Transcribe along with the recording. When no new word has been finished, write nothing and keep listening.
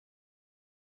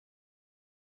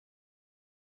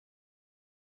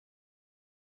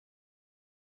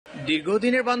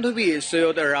দীর্ঘদিনের বান্ধবী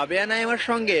সৈয়দ রাবেয়া নাইমার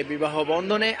সঙ্গে বিবাহ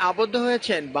বন্ধনে আবদ্ধ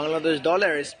হয়েছেন বাংলাদেশ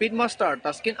দলের স্পিড মাস্টার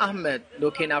তাসকিন আহমেদ।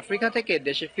 দক্ষিণ আফ্রিকা থেকে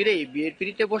দেশে ফিরেই বিয়ের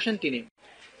পিঁড়িতে বসেন তিনি।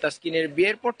 তাসকিনের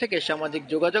বিয়ের পর থেকে সামাজিক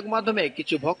যোগাযোগ মাধ্যমে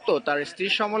কিছু ভক্ত তার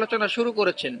স্ত্রীর সমালোচনা শুরু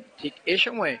করেছেন। ঠিক এ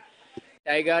সময়ে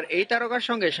টাইগার এই তারকার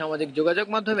সঙ্গে সামাজিক যোগাযোগ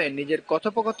মাধ্যমে নিজের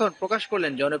কথোপকথন প্রকাশ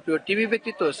করলেন জনপ্রিয় টিভি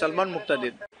ব্যক্তিত্ব সালমান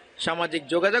মুক্তাদির। সামাজিক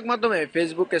যোগাযোগ মাধ্যমে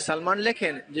ফেসবুকে সালমান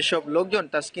লেখেন, যেসব লোকজন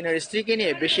তাসকিনের স্ত্রীকে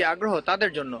নিয়ে বেশি আগ্রহ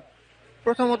তাদের জন্য।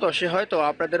 প্রথমত, সে হয়তো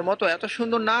আপনাদের মতো এত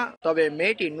সুন্দর না, তবে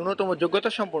মেয়েটি ন্যূনতম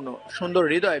যোগ্যতা সম্পন্ন, সুন্দর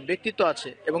হৃদয়, ব্যক্তিত্ব আছে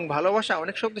এবং ভালোবাসা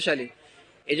অনেক শক্তিশালী।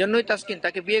 এজন্যই তাসকিন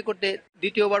তাকে বিয়ে করতে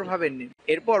দ্বিতীয়বার ভাবেননি।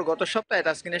 এরপর গত সপ্তাহে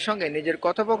তাসকিনের সঙ্গে নিজের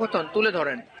কথোপকথন তুলে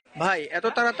ধরেন। ভাই, এত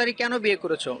তাড়াতাড়ি কেন বিয়ে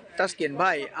করেছো? তাসকিন: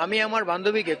 ভাই, আমি আমার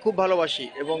বান্ধবীকে খুব ভালোবাসি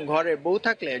এবং ঘরে বউ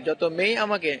থাকলে যত মেয়ে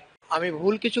আমাকে, আমি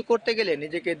ভুল কিছু করতে গেলে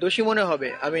নিজেকে দোষী মনে হবে,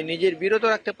 আমি নিজের বিরত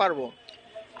রাখতে পারবো।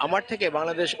 আমার থেকে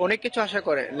বাংলাদেশ অনেক কিছু আশা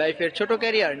করে, লাইফের ছোট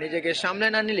ক্যারিয়ার নিজেকে সামলে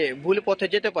না নিলে ভুল পথে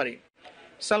যেতে পারি।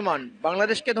 সালমান: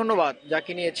 বাংলাদেশকে ধন্যবাদ,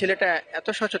 যাকে নিয়ে ছেলেটা এত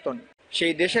সচেতন।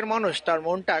 সেই দেশের মানুষ তার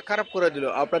মনটা খারাপ করে দিল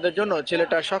আপনাদের জন্য।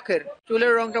 ছেলেটা শখের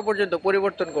চুলের রংটা পর্যন্ত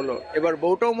পরিবর্তন করলো, এবার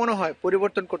বউটাও মনে হয়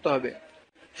পরিবর্তন করতে হবে।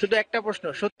 শুধু একটা প্রশ্ন,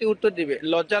 সত্যি উত্তর দিবে,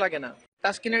 লজ্জা লাগে না?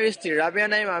 তাসকিনের স্ত্রী রাবেয়া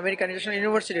নাইমা আমেরিকান ইন্টারন্যাশনাল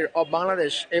ইউনিভার্সিটির অব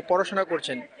বাংলাদেশ এ পড়াশোনা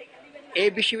করছেন। এই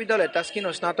বিশ্ববিদ্যালয়ে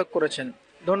তাসকিনও স্নাতক করেছেন।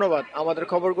 ধন্যবাদ। আমাদের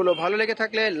খবরগুলো ভালো লেগে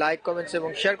থাকলে লাইক, কমেন্টস এবং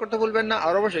শেয়ার করতে ভুলবেন না।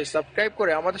 আর অবশ্যই সাবস্ক্রাইব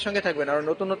করে আমাদের সঙ্গে থাকবেন আরো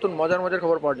নতুন নতুন মজার মজার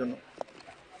খবর পাওয়ার জন্য।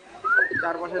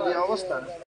 চারপাশে যে অবস্থা।